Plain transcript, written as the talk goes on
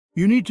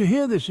You need to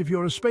hear this if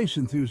you're a space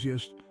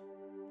enthusiast.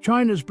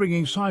 China's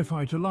bringing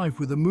sci-fi to life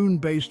with a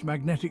moon-based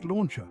magnetic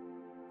launcher.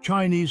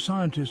 Chinese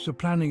scientists are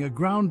planning a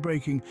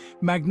groundbreaking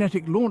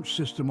magnetic launch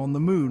system on the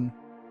moon.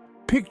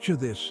 Picture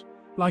this,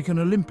 like an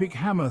Olympic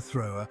hammer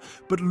thrower,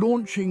 but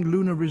launching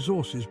lunar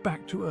resources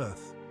back to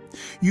Earth.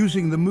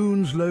 Using the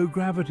moon's low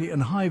gravity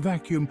and high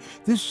vacuum,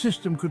 this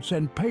system could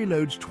send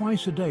payloads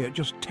twice a day at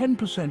just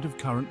 10% of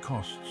current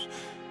costs.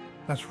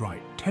 That's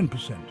right,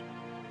 10%.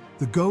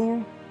 The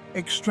goal?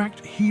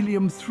 Extract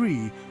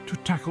helium-3 to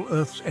tackle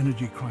Earth's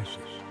energy crisis.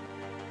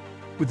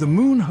 With the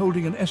moon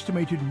holding an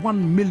estimated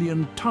 1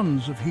 million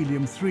tons of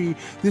helium-3,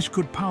 this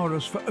could power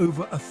us for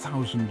over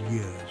 1,000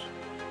 years.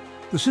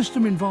 The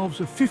system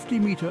involves a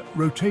 50-meter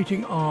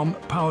rotating arm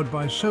powered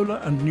by solar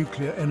and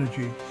nuclear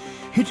energy,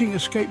 hitting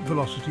escape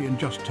velocity in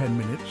just 10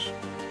 minutes.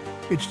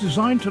 It's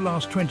designed to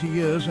last 20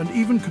 years and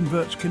even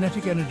converts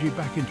kinetic energy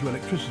back into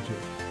electricity.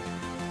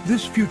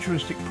 This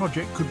futuristic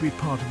project could be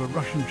part of a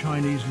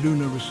Russian-Chinese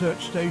lunar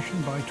research station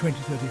by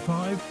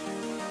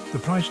 2035. The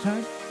price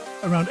tag?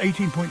 Around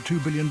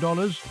 $18.2 billion,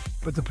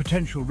 but the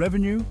potential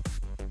revenue?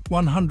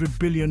 100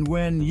 billion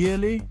yuan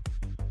yearly?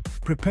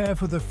 Prepare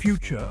for the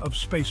future of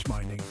space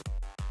mining.